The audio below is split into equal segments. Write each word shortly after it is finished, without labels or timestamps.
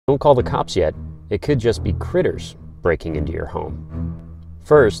Don't call the cops yet. It could just be critters breaking into your home.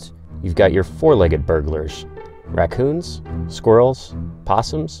 First, you've got your four-legged burglars: raccoons, squirrels,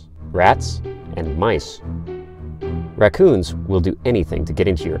 possums, rats, and mice. Raccoons will do anything to get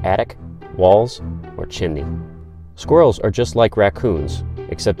into your attic, walls, or chimney. Squirrels are just like raccoons,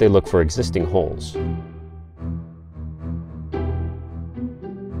 except they look for existing holes.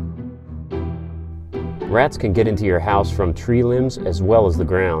 Rats can get into your house from tree limbs as well as the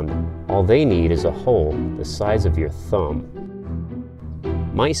ground. All they need is a hole the size of your thumb.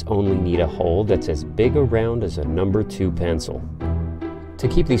 Mice only need a hole that's as big around as a number 2 pencil. To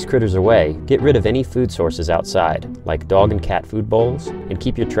keep these critters away, get rid of any food sources outside, like dog and cat food bowls, and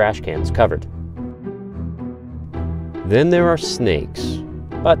keep your trash cans covered. Then there are snakes,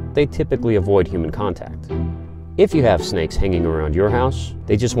 but they typically avoid human contact. If you have snakes hanging around your house,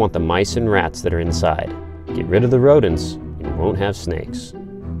 they just want the mice and rats that are inside. Get rid of the rodents, and you won't have snakes.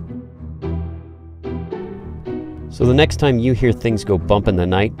 So the next time you hear things go bump in the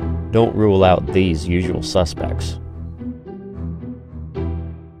night, don't rule out these usual suspects.